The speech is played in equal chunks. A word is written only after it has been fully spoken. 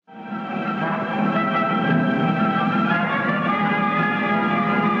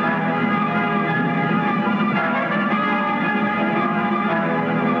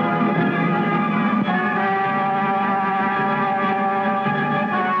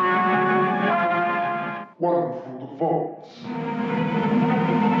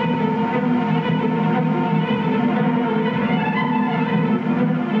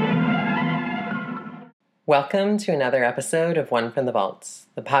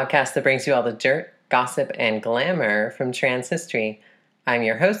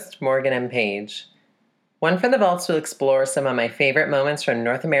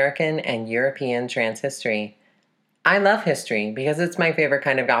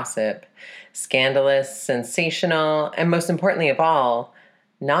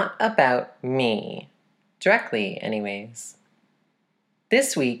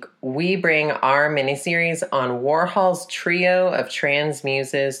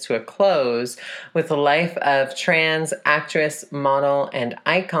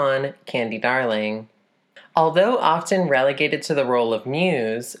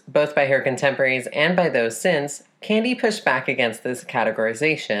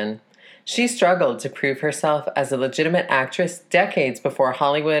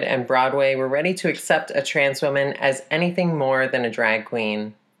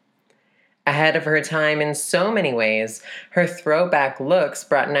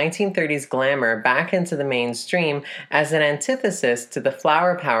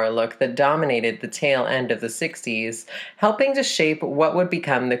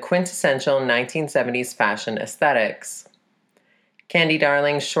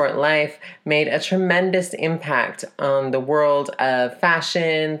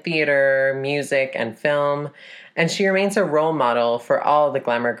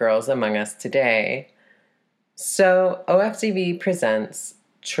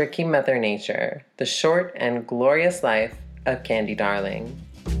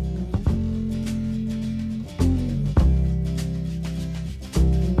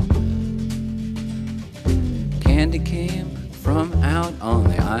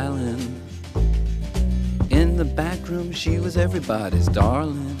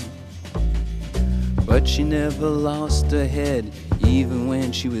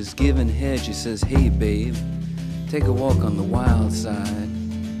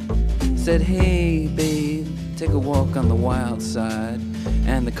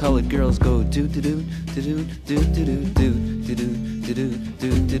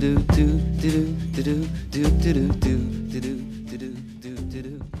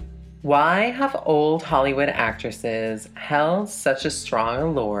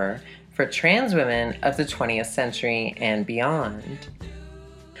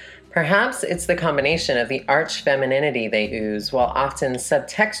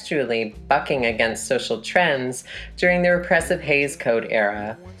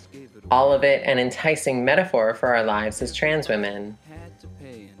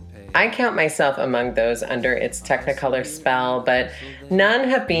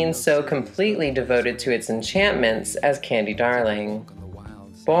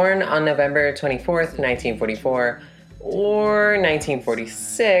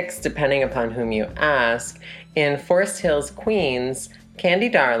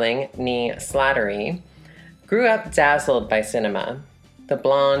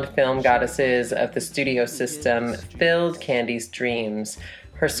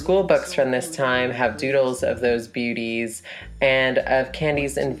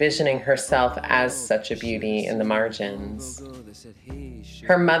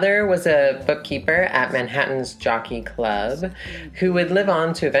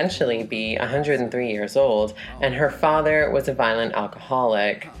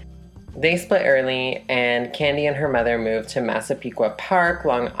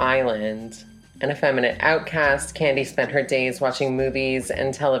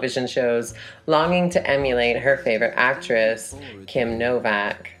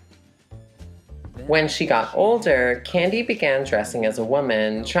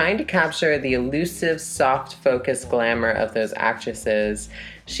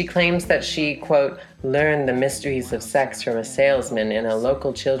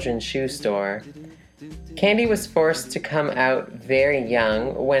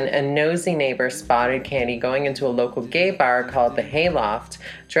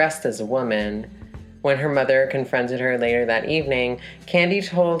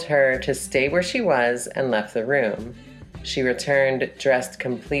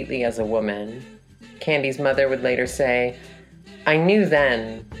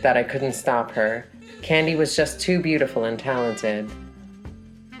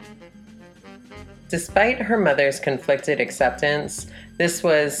Despite her mother's conflicted acceptance, this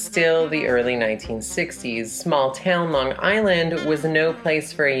was still the early 1960s. Small town Long Island was no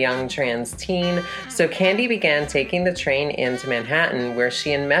place for a young trans teen, so Candy began taking the train into Manhattan, where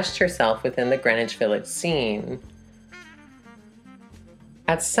she enmeshed herself within the Greenwich Village scene.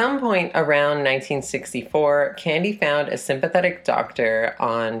 At some point around 1964, Candy found a sympathetic doctor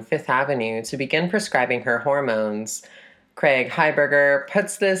on Fifth Avenue to begin prescribing her hormones. Craig Heiberger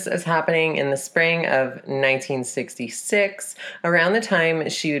puts this as happening in the spring of 1966, around the time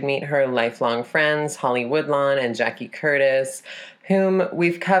she would meet her lifelong friends, Holly Woodlawn and Jackie Curtis, whom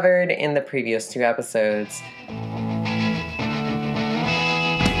we've covered in the previous 2 episodes.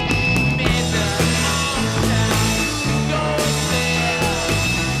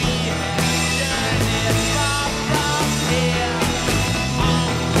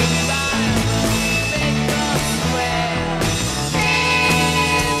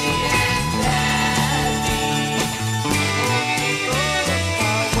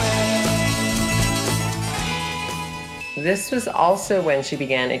 This was also when she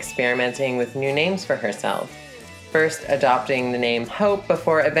began experimenting with new names for herself, first adopting the name Hope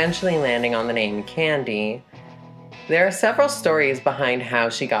before eventually landing on the name Candy. There are several stories behind how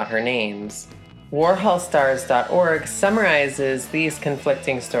she got her names. WarholStars.org summarizes these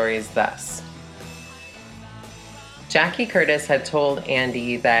conflicting stories thus. Jackie Curtis had told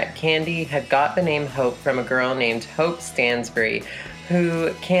Andy that Candy had got the name Hope from a girl named Hope Stansbury,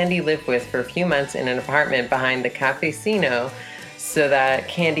 who Candy lived with for a few months in an apartment behind the Cafecino so that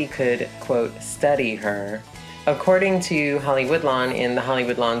Candy could, quote, study her. According to Holly Woodlawn in the Holly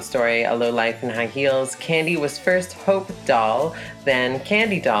Woodlawn story, A Low Life in High Heels, Candy was first Hope Doll, then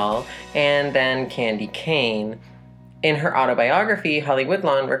Candy Doll, and then Candy Cane. In her autobiography, Holly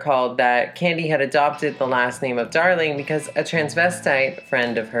Woodlawn recalled that Candy had adopted the last name of Darling because a transvestite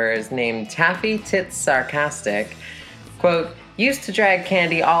friend of hers named Taffy Tits Sarcastic, quote, used to drag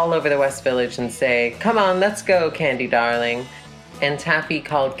Candy all over the West Village and say, "Come on, let's go, Candy Darling." And Taffy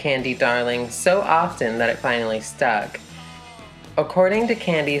called Candy Darling so often that it finally stuck. According to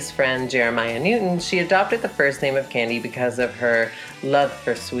Candy's friend Jeremiah Newton, she adopted the first name of Candy because of her love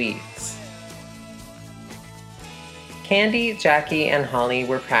for sweets. Candy, Jackie, and Holly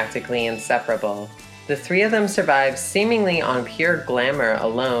were practically inseparable. The 3 of them survived seemingly on pure glamour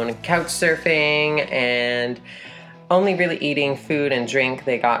alone, couch surfing and only really eating food and drink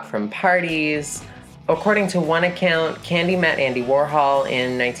they got from parties. According to one account, Candy met Andy Warhol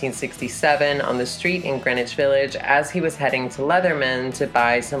in 1967 on the street in Greenwich Village as he was heading to Leatherman to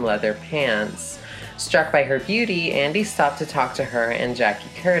buy some leather pants. Struck by her beauty, Andy stopped to talk to her and Jackie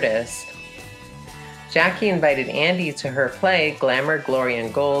Curtis. Jackie invited Andy to her play Glamour, Glory,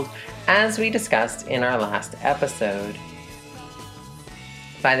 and Gold, as we discussed in our last episode.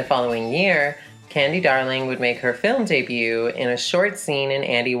 By the following year, Candy Darling would make her film debut in a short scene in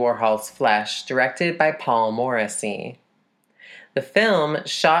Andy Warhol's Flesh, directed by Paul Morrissey. The film,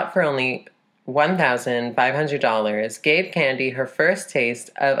 shot for only $1,500, gave Candy her first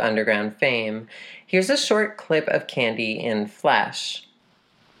taste of underground fame. Here's a short clip of Candy in Flesh.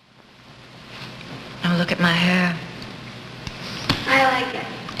 Now look at my hair. I like it.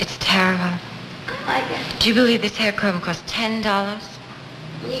 It's terrible. I like it. Do you believe this hair comb cost $10?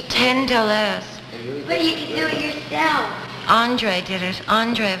 $10. But you can do it yourself. Andre did it.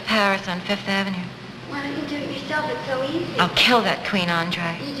 Andre of Paris on Fifth Avenue. Why don't you do it yourself? It's so easy. I'll kill that Queen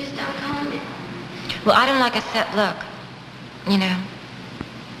Andre. You just don't comb it. Well, I don't like a set look. You know.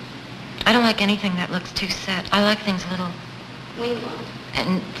 I don't like anything that looks too set. I like things a little... We won't.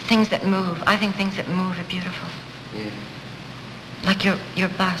 And things that move. I think things that move are beautiful. Yeah. Like your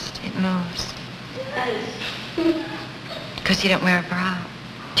bust. It moves. It does. Because you don't wear a bra.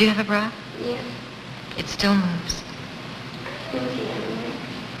 Do you have a bra? Yeah. It still moves.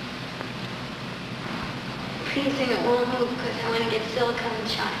 Pretty soon it won't move because I want to get silicone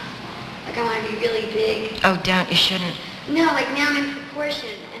shots. Like I want to be really big. Oh, don't. You shouldn't. No, like now I'm in proportion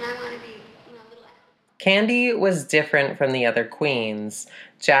and I want to be, little. Candy was different from the other queens.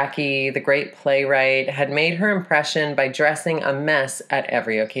 Jackie, the great playwright, had made her impression by dressing a mess at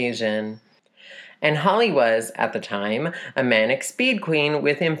every occasion. And Holly was, at the time, a manic speed queen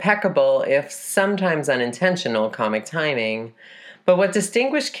with impeccable, if sometimes unintentional, comic timing. But what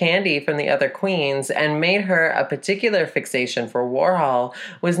distinguished Candy from the other queens and made her a particular fixation for Warhol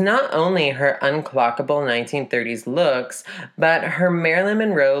was not only her unclockable 1930s looks, but her Marilyn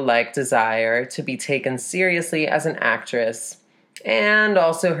Monroe-like desire to be taken seriously as an actress. And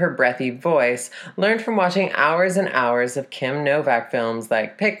also her breathy voice, learned from watching hours and hours of Kim Novak films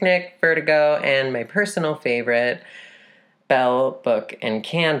like Picnic, Vertigo, and my personal favorite, Bell, Book, and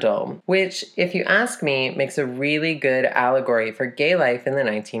Candle, which, if you ask me, makes a really good allegory for gay life in the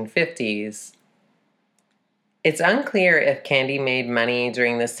 1950s. It's unclear if Candy made money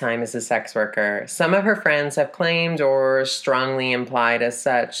during this time as a sex worker. Some of her friends have claimed or strongly implied as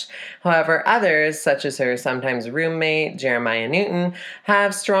such. However, others, such as her sometimes roommate, Jeremiah Newton,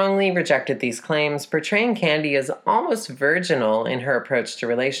 have strongly rejected these claims, portraying Candy as almost virginal in her approach to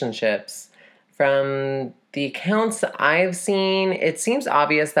relationships. From the accounts I've seen, it seems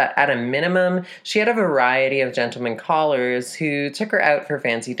obvious that at a minimum, she had a variety of gentlemen callers who took her out for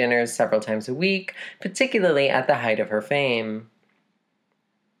fancy dinners several times a week, particularly at the height of her fame.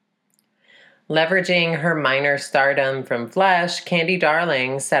 Leveraging her minor stardom from Flesh, Candy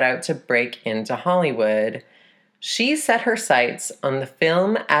Darling set out to break into Hollywood. She set her sights on the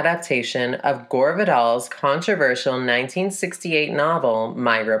film adaptation of Gore Vidal's controversial 1968 novel,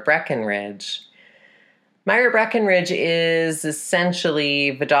 Myra Breckinridge. Myra Breckinridge is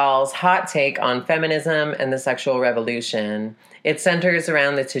essentially Vidal's hot take on feminism and the sexual revolution. It centers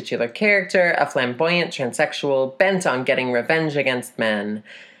around the titular character, a flamboyant transsexual bent on getting revenge against men.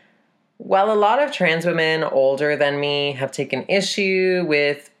 While a lot of trans women older than me have taken issue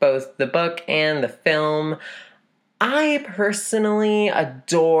with both the book and the film, I personally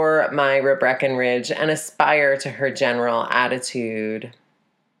adore Myra Breckinridge and aspire to her general attitude.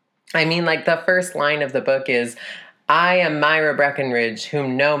 I mean, like, the first line of the book is, "I am Myra Breckinridge,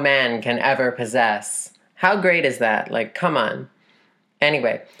 whom no man can ever possess." How great is that? Like, come on.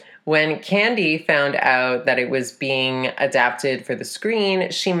 Anyway, when Candy found out that it was being adapted for the screen,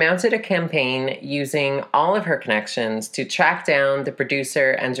 she mounted a campaign using all of her connections to track down the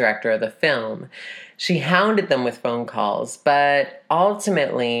producer and director of the film. She hounded them with phone calls, but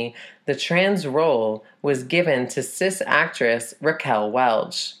ultimately, the trans role was given to cis actress Raquel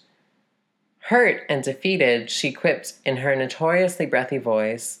Welch. Hurt and defeated, she quipped in her notoriously breathy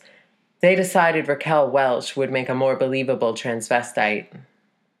voice, "They decided Raquel Welch would make a more believable transvestite."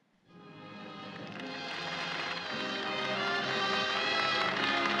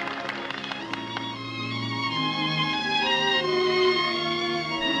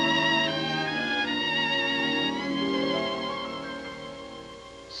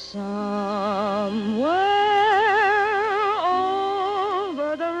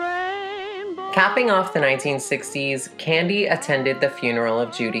 Capping off the 1960s, Candy attended the funeral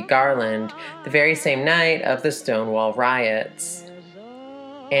of Judy Garland, the very same night of the Stonewall riots.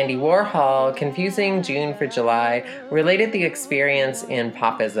 Andy Warhol, confusing June for July, related the experience in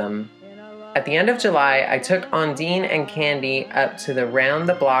Popism. At the end of July, I took Ondine and Candy up to the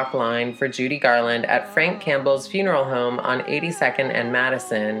round-the-block line for Judy Garland at Frank Campbell's funeral home on 82nd and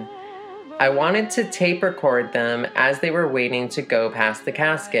Madison. I wanted to tape record them as they were waiting to go past the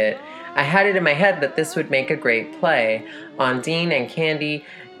casket. I had it in my head that this would make a great play. Ondine and Candy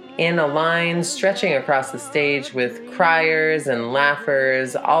in a line stretching across the stage with criers and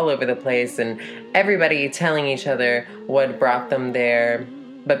laughers all over the place and everybody telling each other what brought them there.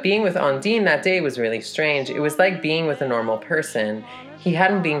 But being with Ondine that day was really strange. It was like being with a normal person. He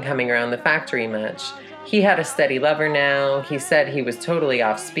hadn't been coming around the factory much. He had a steady lover now, he said he was totally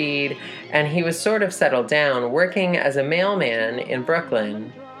off speed, and he was sort of settled down, working as a mailman in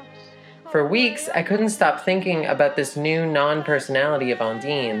Brooklyn. For weeks, I couldn't stop thinking about this new non-personality of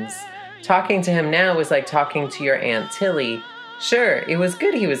Ondine's. Talking to him now was like talking to your Aunt Tilly. Sure, it was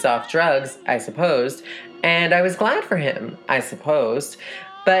good he was off drugs, I supposed, and I was glad for him, I supposed,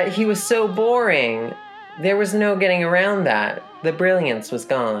 but he was so boring. There was no getting around that. The brilliance was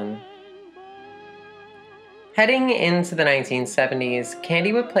gone. Heading into the 1970s,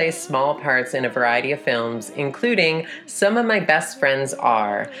 Candy would play small parts in a variety of films, including Some of My Best Friends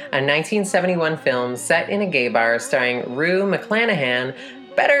Are, a 1971 film set in a gay bar starring Rue McClanahan,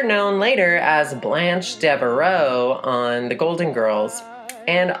 better known later as Blanche Devereaux on The Golden Girls,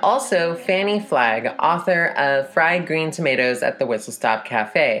 and also Fanny Flagg, author of Fried Green Tomatoes at the Whistle Stop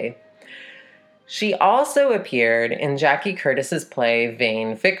Cafe. She also appeared in Jackie Curtis's play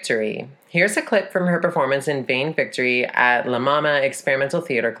Vain Victory. Here's a clip from her performance in Vain Victory at La Mama Experimental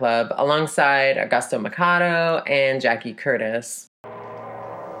Theater Club alongside Augusto Macato and Jackie Curtis. I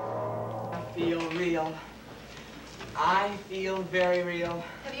feel real. I feel very real.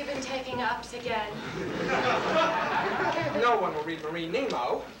 Have you been taking ups again? No one will read Marie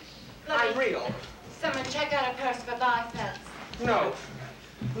Nemo. I'm real. Someone check out a purse for bipeds. No.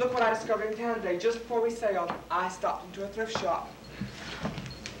 Look what I discovered in town today. Just before we sailed, I stopped into a thrift shop.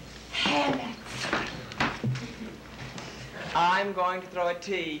 Hammocks. I'm going to throw a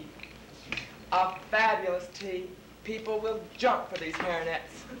tea. A fabulous tea. People will jump for these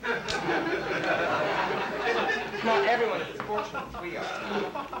hairnets. Not everyone is as fortunate as we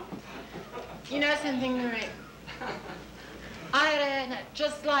are. You know something, Marie? I had a hairnet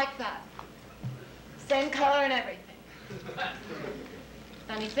just like that. Same color and everything.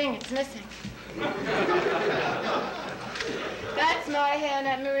 Funny thing, it's missing. That's my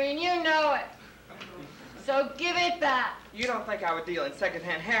hairnet, Marie, and you know it. So give it back. You don't think I would deal in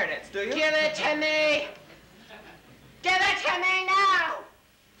second-hand hairnets, do you? Give it to me. Give it to me now.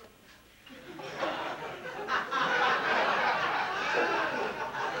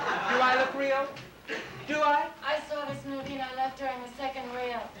 Do I look real? Do I? I saw this movie and I left during the second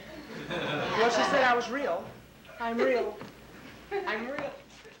reel. Well, she said I was real. I'm real. I'm real.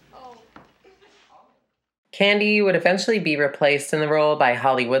 Oh. Candy would eventually be replaced in the role by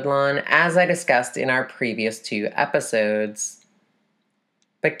Holly Woodlawn, as I discussed in our previous 2 episodes.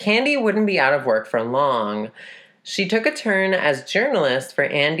 But Candy wouldn't be out of work for long. She took a turn as journalist for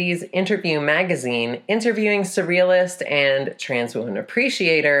Andy's Interview magazine, interviewing surrealist and trans woman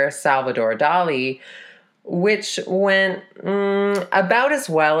appreciator Salvador Dali, which went about as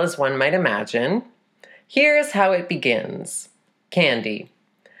well as one might imagine. Here's how it begins. Candy: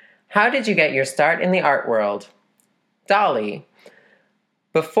 how did you get your start in the art world? Dali: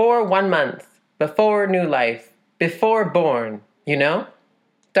 before 1 month, before new life, before born, you know?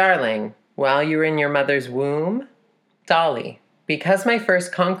 Darling: while you were in your mother's womb? Dali: because my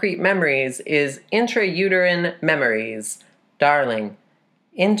first concrete memories is intrauterine memories. Darling: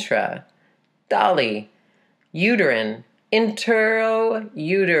 intra. Dali: uterine.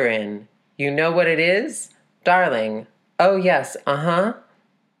 Interouterine. You know what it is? Darling: oh yes, uh-huh.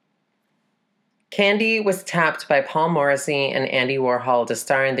 Candy was tapped by Paul Morrissey and Andy Warhol to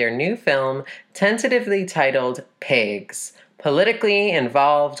star in their new film, tentatively titled Pigs, Politically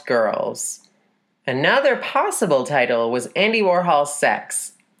Involved Girls. Another possible title was Andy Warhol's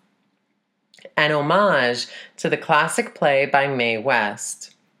Sex, an homage to the classic play by Mae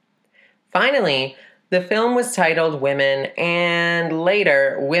West. Finally, the film was titled Women and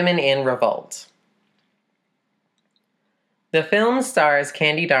later Women in Revolt. The film stars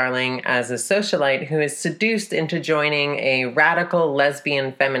Candy Darling as a socialite who is seduced into joining a radical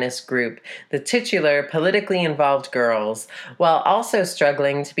lesbian feminist group, the titular Politically Involved Girls, while also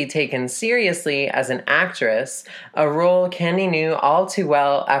struggling to be taken seriously as an actress, a role Candy knew all too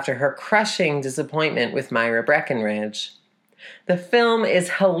well after her crushing disappointment with Myra Breckinridge. The film is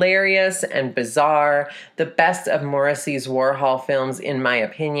hilarious and bizarre, the best of Morrissey's Warhol films in my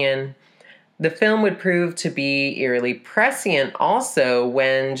opinion. The film would prove to be eerily prescient also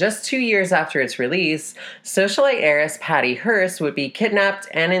when, just 2 years after its release, socialite heiress Patty Hearst would be kidnapped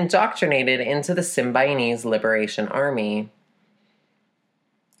and indoctrinated into the Symbionese Liberation Army.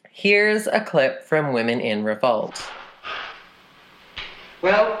 Here's a clip from Women in Revolt.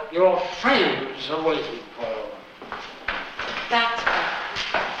 Well, your friends are waiting for you. That's right.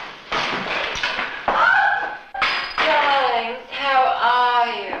 Darlings, how are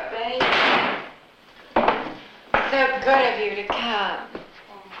you? So good of you to come.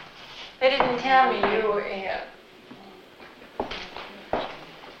 They didn't tell me you were here.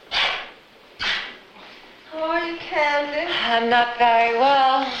 How are you, Candy? I'm not very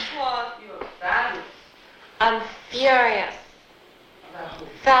well. What? You're fabulous. I'm furious.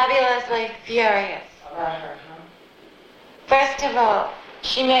 Fabulously furious. About her, huh? First of all,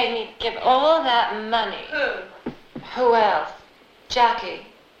 she made me give all that money. Who? Who else? Jackie.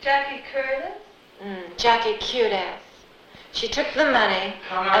 Jackie Curtis? Jackie cute ass. She took the money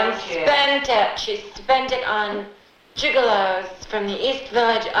Come on, and kid. spent it. She spent it on gigolos from the East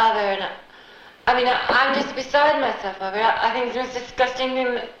Village other. And I'm just beside myself over it. I think it's the most disgusting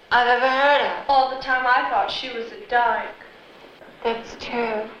thing that I've ever heard of. All the time I thought she was a dyke. That's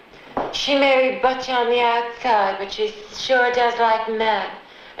true. She may be butch on the outside, but she sure does like men.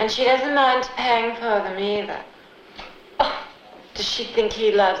 And she doesn't mind paying for them either. Oh, Does she think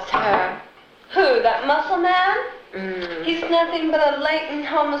he loves her? who, that muscle man? Mm. He's nothing but a latent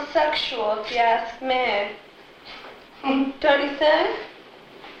homosexual, if you ask me. Don't you think?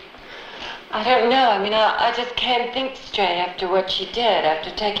 I don't know. I just can't think straight after what she did,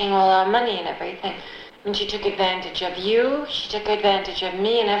 after taking all our money and everything. She took advantage of you, she took advantage of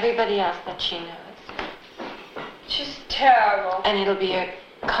me and everybody else that she knows. She's terrible. And it'll be a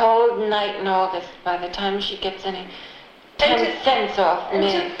cold night in August by the time she gets any 10 cents off And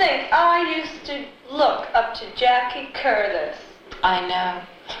me. to think, I used to look up to Jackie Curtis. I know.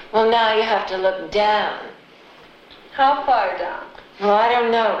 Well, now you have to look down. How far down? Well, I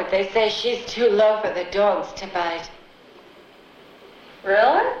don't know, but they say she's too low for the dogs to bite.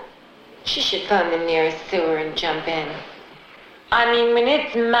 Really? She should find the nearest sewer and jump in. I mean, when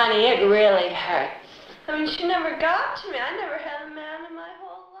it's money, it really hurts. I mean, she never got to me. I never had a man in my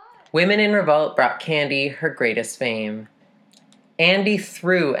whole life. Women in Revolt brought Candy her greatest fame. Andy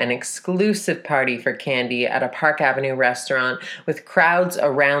threw an exclusive party for Candy at a Park Avenue restaurant with crowds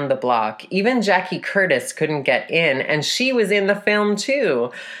around the block. Even Jackie Curtis couldn't get in, and she was in the film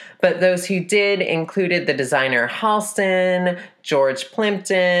too. But those who did included the designer Halston, George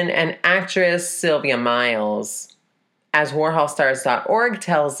Plimpton, and actress Sylvia Miles. As WarholStars.org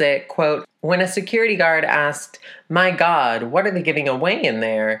tells it, quote, when a security guard asked, "My God, what are they giving away in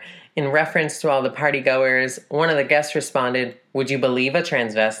there?" in reference to all the partygoers, one of the guests responded, "Would you believe a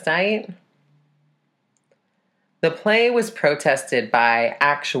transvestite?" The play was protested by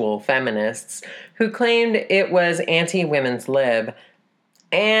actual feminists who claimed it was anti-women's lib.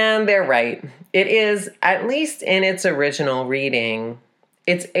 And they're right. It is, at least in its original reading.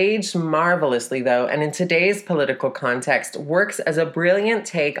 It's aged marvelously, though, and in today's political context, works as a brilliant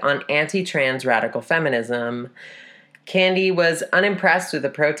take on anti-trans radical feminism. Candy was unimpressed with the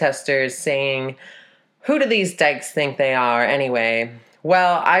protesters, saying, "Who do these dykes think they are, anyway?"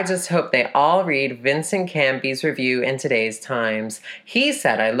 Well, I just hope they all read Vincent Canby's review in today's Times. He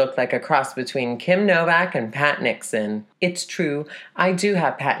said I looked like a cross between Kim Novak and Pat Nixon. It's true, I do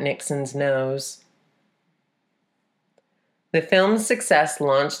have Pat Nixon's nose. The film's success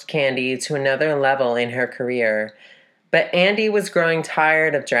launched Candy to another level in her career. But Andy was growing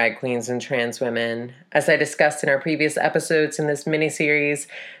tired of drag queens and trans women. As I discussed in our previous episodes in this miniseries,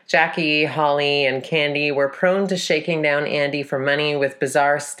 Jackie, Holly, and Candy were prone to shaking down Andy for money with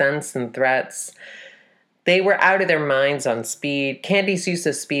bizarre stunts and threats. They were out of their minds on speed, Candy's use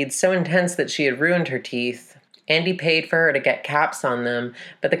of speed so intense that she had ruined her teeth. Andy paid for her to get caps on them,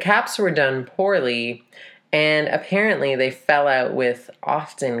 but the caps were done poorly, and apparently they fell out with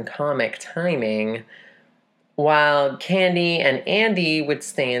often comic timing. While Candy and Andy would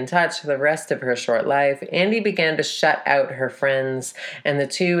stay in touch for the rest of her short life, Andy began to shut out her friends, and the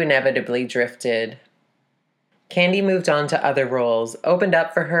two inevitably drifted. Candy moved on to other roles, opened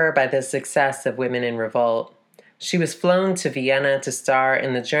up for her by the success of Women in Revolt. She was flown to Vienna to star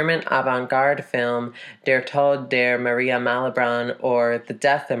in the German avant-garde film Der Tod der Maria Malibran, or The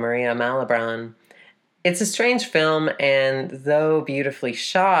Death of Maria Malibran. It's a strange film, and though beautifully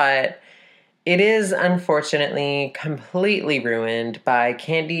shot, it is, unfortunately, completely ruined by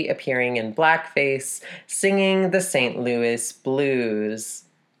Candy appearing in blackface, singing the St. Louis Blues.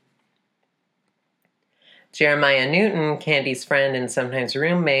 Jeremiah Newton, Candy's friend and sometimes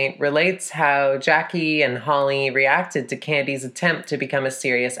roommate, relates how Jackie and Holly reacted to Candy's attempt to become a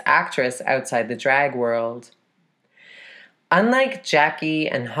serious actress outside the drag world. Unlike Jackie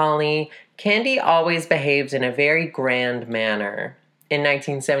and Holly, Candy always behaved in a very grand manner. In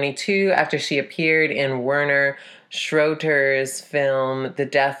 1972, after she appeared in Werner Schroeter's film The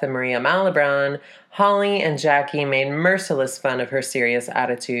Death of Maria Malibran, Holly and Jackie made merciless fun of her serious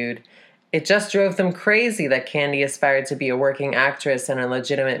attitude. It just drove them crazy that Candy aspired to be a working actress and a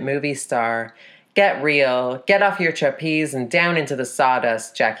legitimate movie star. "Get real, get off your trapeze and down into the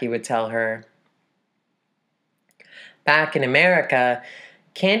sawdust," Jackie would tell her. Back in America,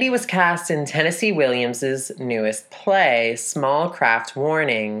 Candy was cast in Tennessee Williams's newest play, Small Craft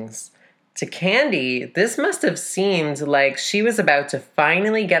Warnings. To Candy, this must have seemed like she was about to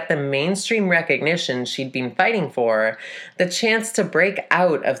finally get the mainstream recognition she'd been fighting for, the chance to break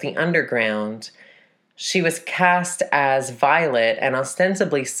out of the underground. She was cast as Violet, an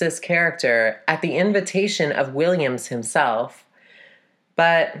ostensibly cis character, at the invitation of Williams himself.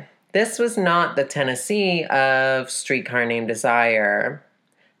 But this was not the Tennessee of Streetcar Named Desire.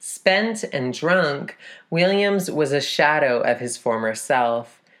 Spent and drunk, Williams was a shadow of his former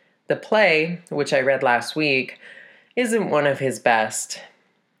self. The play, which I read last week, isn't one of his best.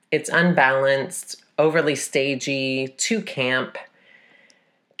 It's unbalanced, overly stagey, too camp.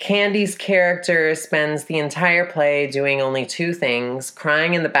 Candy's character spends the entire play doing only two things: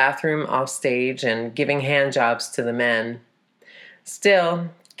 crying in the bathroom offstage and giving handjobs to the men.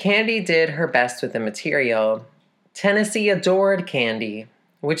 Still, Candy did her best with the material. Tennessee adored Candy,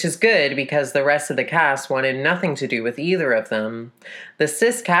 which is good because the rest of the cast wanted nothing to do with either of them. The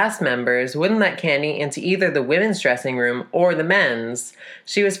cis cast members wouldn't let Candy into either the women's dressing room or the men's.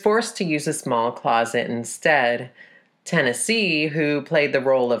 She was forced to use a small closet instead. Tennessee, who played the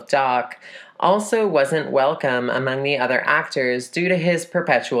role of Doc, also wasn't welcome among the other actors due to his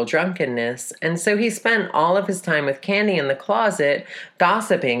perpetual drunkenness, and so he spent all of his time with Candy in the closet,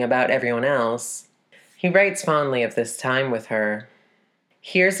 gossiping about everyone else. He writes fondly of this time with her.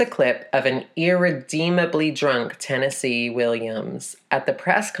 Here's a clip of an irredeemably drunk Tennessee Williams at the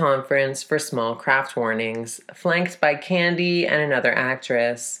press conference for Small Craft Warnings, flanked by Candy and another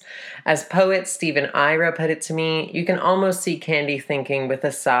actress. As poet Stephen Ira put it to me, you can almost see Candy thinking with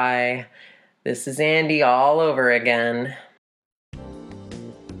a sigh, "This is Andy all over again."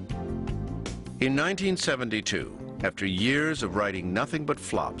 In 1972, after years of writing nothing but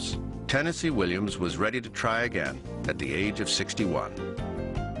flops, Tennessee Williams was ready to try again at the age of 61.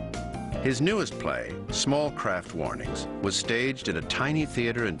 His newest play, Small Craft Warnings, was staged at a tiny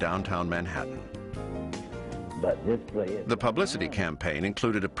theater in downtown Manhattan. The publicity campaign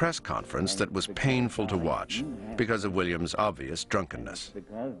included a press conference that was painful to watch because of Williams' obvious drunkenness.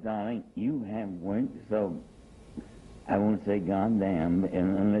 Because, darling, you have worked so, I won't say goddamn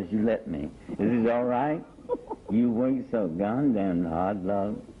unless you let me. Is this all right? You work so goddamn hard,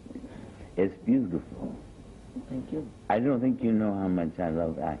 love. It's beautiful. Thank you. I don't think you know how much I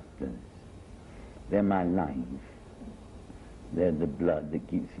love actors. They're my life. They're the blood that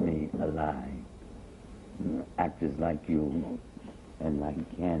keeps me alive. Actors like you and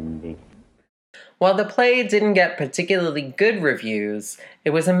like Candy. While the play didn't get particularly good reviews, it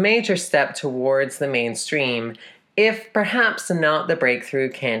was a major step towards the mainstream, if perhaps not the breakthrough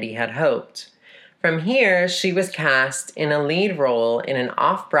Candy had hoped. From here, she was cast in a lead role in an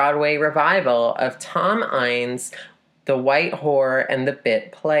off-Broadway revival of Tom Innes' The White Whore and the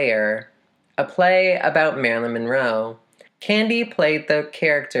Bit Player, a play about Marilyn Monroe. Candy played the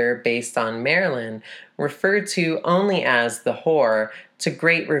character based on Marilyn, referred to only as the whore, to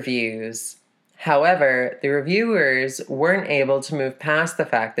great reviews. However, the reviewers weren't able to move past the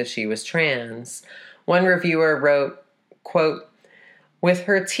fact that she was trans. One reviewer wrote, quote, "With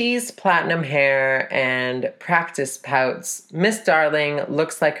her teased platinum hair and practice pouts, Miss Darling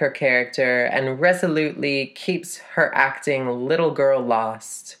looks like her character and resolutely keeps her acting little girl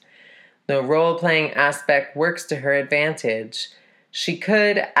lost. The role-playing aspect works to her advantage. She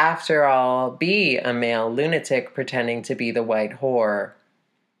could, after all, be a male lunatic pretending to be the white whore."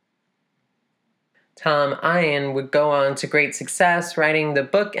 Tom Innes would go on to great success, writing the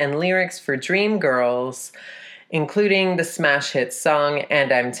book and lyrics for Dreamgirls, including the smash hit song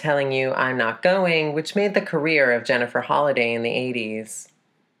And I'm Telling You I'm Not Going, which made the career of Jennifer Holliday in the 80s.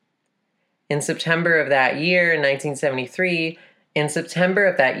 In September of that year, 1973,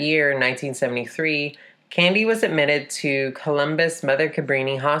 Candy was admitted to Columbus Mother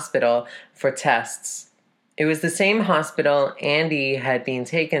Cabrini Hospital for tests. It was the same hospital Andy had been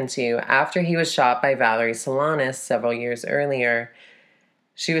taken to after he was shot by Valerie Solanas several years earlier.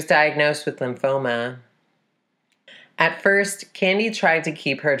 She was diagnosed with lymphoma. At first, Candy tried to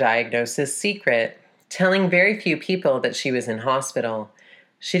keep her diagnosis secret, telling very few people that she was in hospital.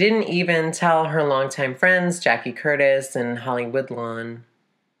 She didn't even tell her longtime friends Jackie Curtis and Holly Woodlawn.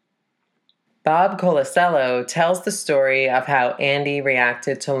 Bob Colasello tells the story of how Andy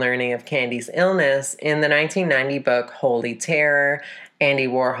reacted to learning of Candy's illness in the 1990 book Holy Terror, Andy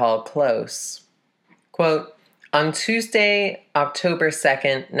Warhol Close. Quote, "On Tuesday, October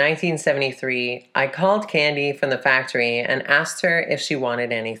 2nd, 1973, I called Candy from the factory and asked her if she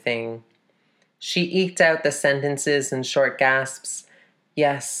wanted anything. She eked out the sentences in short gasps.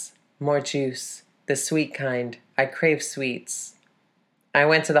 Yes, more juice, the sweet kind. I crave sweets. I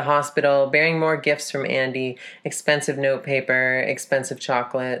went to the hospital bearing more gifts from Andy, expensive notepaper, expensive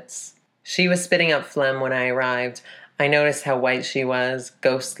chocolates. She was spitting up phlegm when I arrived. I noticed how white she was,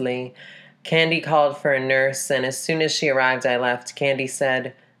 ghostly. Candy called for a nurse, and as soon as she arrived, I left. Candy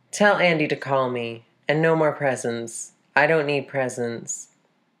said, 'Tell Andy to call me, and no more presents. I don't need presents.'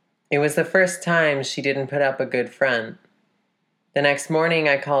 It was the first time she didn't put up a good front. The next morning,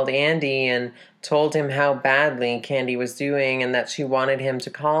 I called Andy and told him how badly Candy was doing and that she wanted him to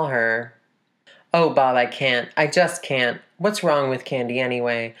call her. 'Oh, Bob, I can't. I just can't. What's wrong with Candy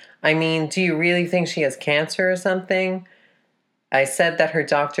anyway? I mean, do you really think she has cancer or something?' I said that her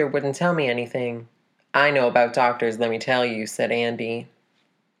doctor wouldn't tell me anything. 'I know about doctors, let me tell you,' said Andy.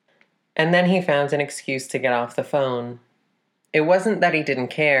 And then he found an excuse to get off the phone. It wasn't that he didn't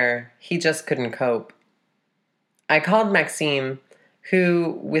care, he just couldn't cope. I called Maxime,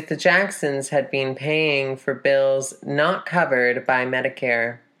 who, with the Jacksons, had been paying for bills not covered by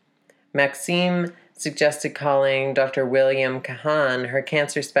Medicare. Maxime suggested calling Dr. William Kahan, her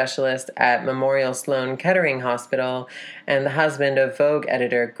cancer specialist at Memorial Sloan Kettering Hospital, and the husband of Vogue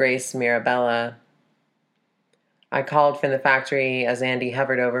editor Grace Mirabella. I called from the factory as Andy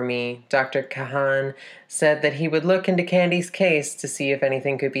hovered over me. Dr. Kahan said that he would look into Candy's case to see if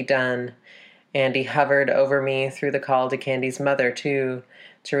anything could be done. Andy hovered over me through the call to Candy's mother, too.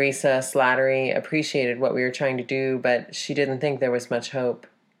 Teresa Slattery appreciated what we were trying to do, but she didn't think there was much hope.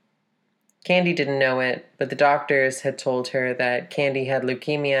 Candy didn't know it, but the doctors had told her that Candy had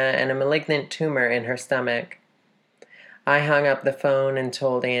leukemia and a malignant tumor in her stomach. I hung up the phone and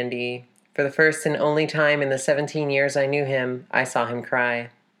told Andy. For the first and only time in the 17 years I knew him, I saw him cry.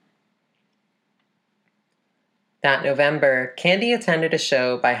 That November, Candy attended a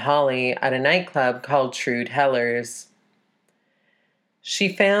show by Holly at a nightclub called Trude Heller's. She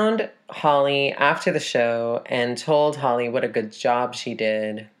found Holly after the show and told Holly what a good job she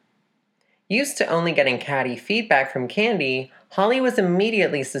did. Used to only getting catty feedback from Candy, Holly was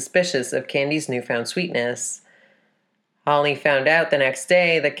immediately suspicious of Candy's newfound sweetness. Holly found out the next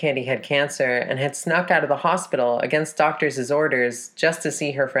day that Candy had cancer and had snuck out of the hospital against doctors' orders just to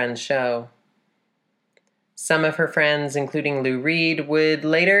see her friend's show. Some of her friends, including Lou Reed, would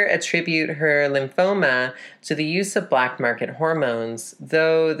later attribute her lymphoma to the use of black market hormones,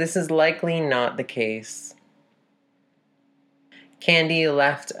 though this is likely not the case. Candy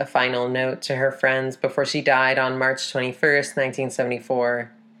left a final note to her friends before she died on March 21st,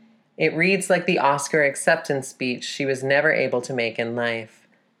 1974. It reads like the Oscar acceptance speech she was never able to make in life.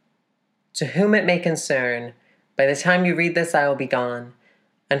 To whom it may concern, by the time you read this, I will be gone.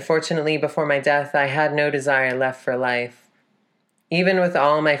 Unfortunately, before my death, I had no desire left for life. Even with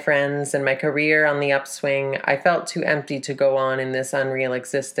all my friends and my career on the upswing, I felt too empty to go on in this unreal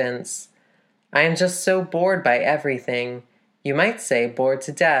existence. I am just so bored by everything. You might say bored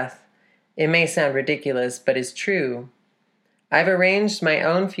to death. It may sound ridiculous, but is true. I've arranged my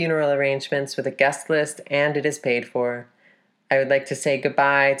own funeral arrangements with a guest list, and it is paid for. I would like to say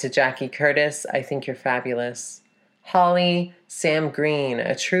goodbye to Jackie Curtis. I think you're fabulous. Holly, Sam Green,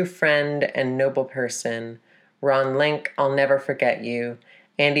 a true friend and noble person. Ron Link, I'll never forget you.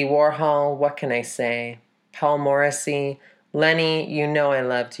 Andy Warhol, what can I say? Paul Morrissey, Lenny, you know I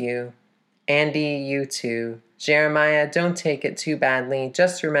loved you. Andy, you too. Jeremiah, don't take it too badly.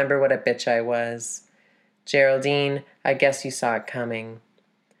 Just remember what a bitch I was. Geraldine, I guess you saw it coming.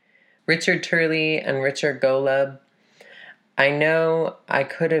 Richard Turley and Richard Golub, I know I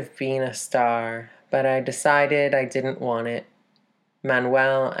could have been a star, but I decided I didn't want it.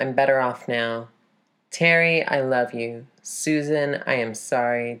 Manuel, I'm better off now. Terry, I love you. Susan, I am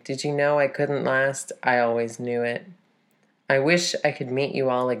sorry. Did you know I couldn't last? I always knew it. I wish I could meet you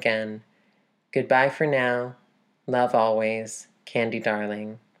all again. Goodbye for now. Love always. Candy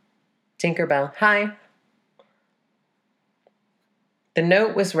Darling. Tinkerbell, hi. The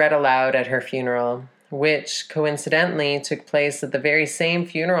note was read aloud at her funeral, which coincidentally took place at the very same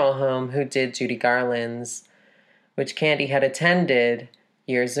funeral home who did Judy Garland's, which Candy had attended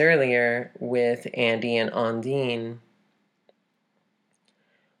years earlier with Andy and Ondine.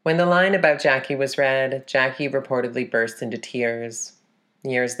 When the line about Jackie was read, Jackie reportedly burst into tears.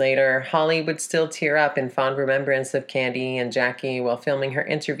 Years later, Holly would still tear up in fond remembrance of Candy and Jackie while filming her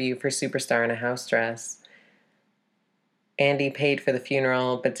interview for Superstar in a House Dress. Andy paid for the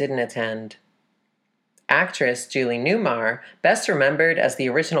funeral but didn't attend. Actress Julie Newmar, best remembered as the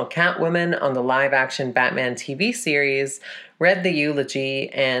original Catwoman on the live-action Batman TV series, read the eulogy,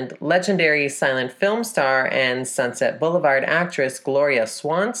 and legendary silent film star and Sunset Boulevard actress Gloria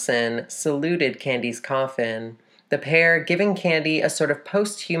Swanson saluted Candy's coffin, the pair giving Candy a sort of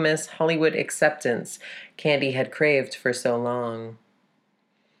posthumous Hollywood acceptance Candy had craved for so long.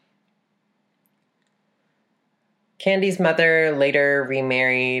 Candy's mother later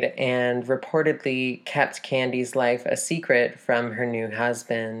remarried and reportedly kept Candy's life a secret from her new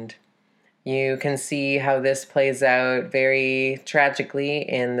husband. You can see how this plays out very tragically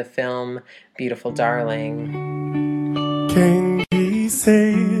in the film Beautiful Darling. Candy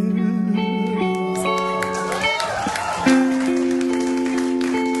says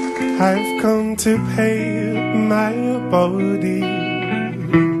I've come to pay my body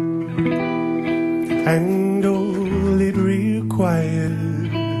and all it requires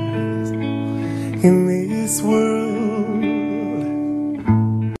in this world.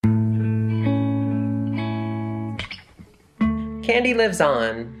 Candy lives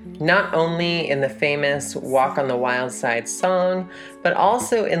on, not only in the famous Walk on the Wild Side song, but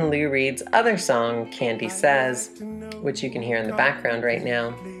also in Lou Reed's other song, Candy Says, which you can hear in the background right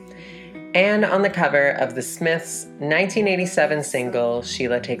now, and on the cover of the Smiths' 1987 single,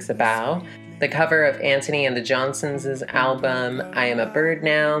 Sheila Takes a Bow, the cover of Anthony and the Johnsons' album, I Am a Bird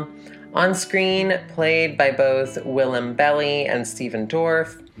Now, on screen played by both Willem Belly and Stephen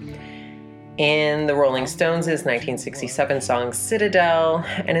Dorff, in the Rolling Stones' 1967 song Citadel,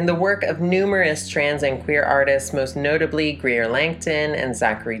 and in the work of numerous trans and queer artists, most notably Greer Langton and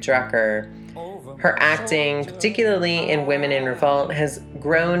Zachary Drucker. Her acting, particularly in Women in Revolt, has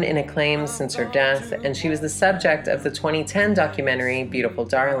grown in acclaim since her death, and she was the subject of the 2010 documentary Beautiful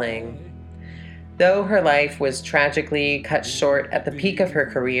Darling. Though her life was tragically cut short at the peak of her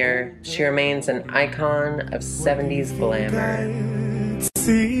career, she remains an icon of 70s glamour.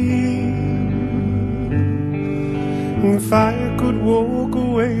 If I could walk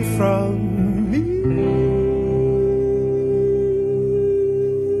away from me,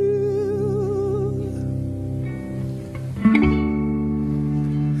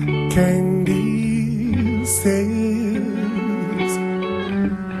 Candy says,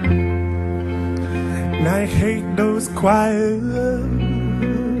 and I hate those quiet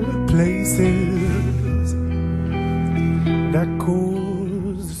places that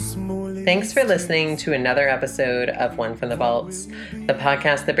cause small. Thanks for listening to another episode of One from the Vaults, the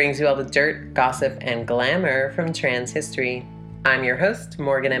podcast that brings you all the dirt, gossip, and glamour from trans history. I'm your host,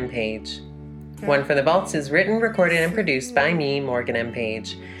 Morgan M. Page. One from the Vaults is written, recorded, and produced by me, Morgan M.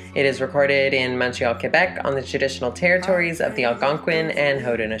 Page. It is recorded in Montreal, Quebec, on the traditional territories of the Algonquin and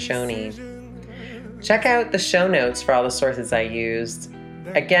Haudenosaunee. Check out the show notes for all the sources I used.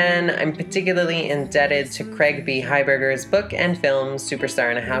 Again, I'm particularly indebted to Craig B. Heiberger's book and film Superstar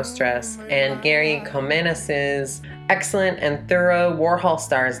in a House Dress and Gary Comenas's excellent and thorough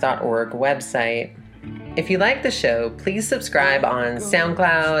WarholStars.org website. If you like the show, please subscribe on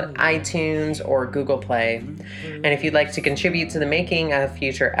SoundCloud, iTunes, or Google Play. And if you'd like to contribute to the making of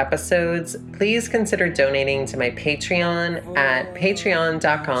future episodes, please consider donating to my Patreon at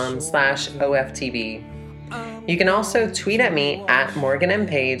patreon.com/OFTV. You can also tweet at me at Morgan M.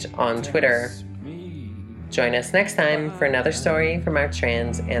 Page on Twitter. Join us next time for another story from our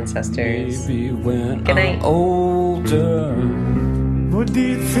trans ancestors. Good night. Older, what do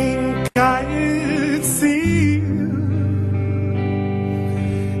you think I'd see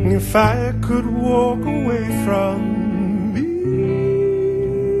if I could walk away from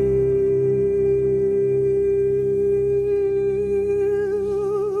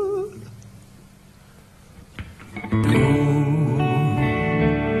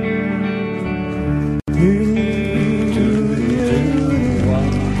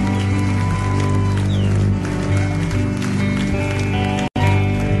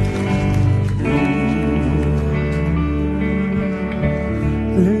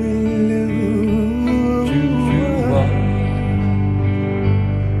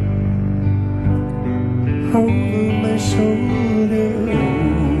over my shoulder?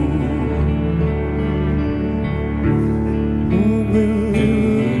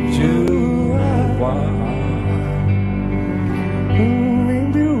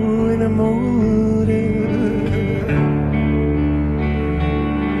 Maybe when I'm older,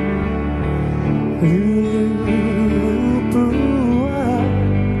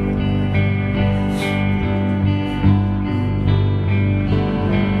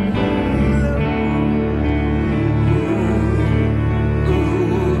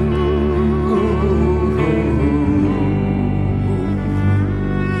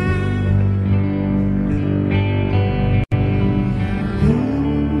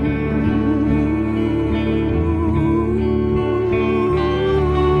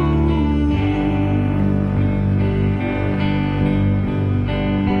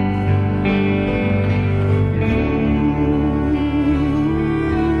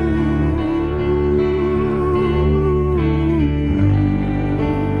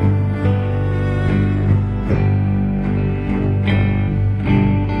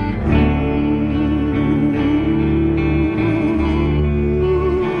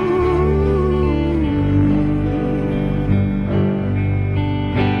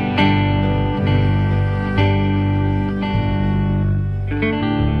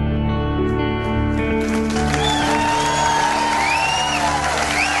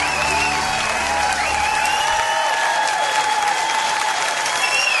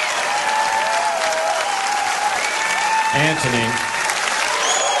 Anthony.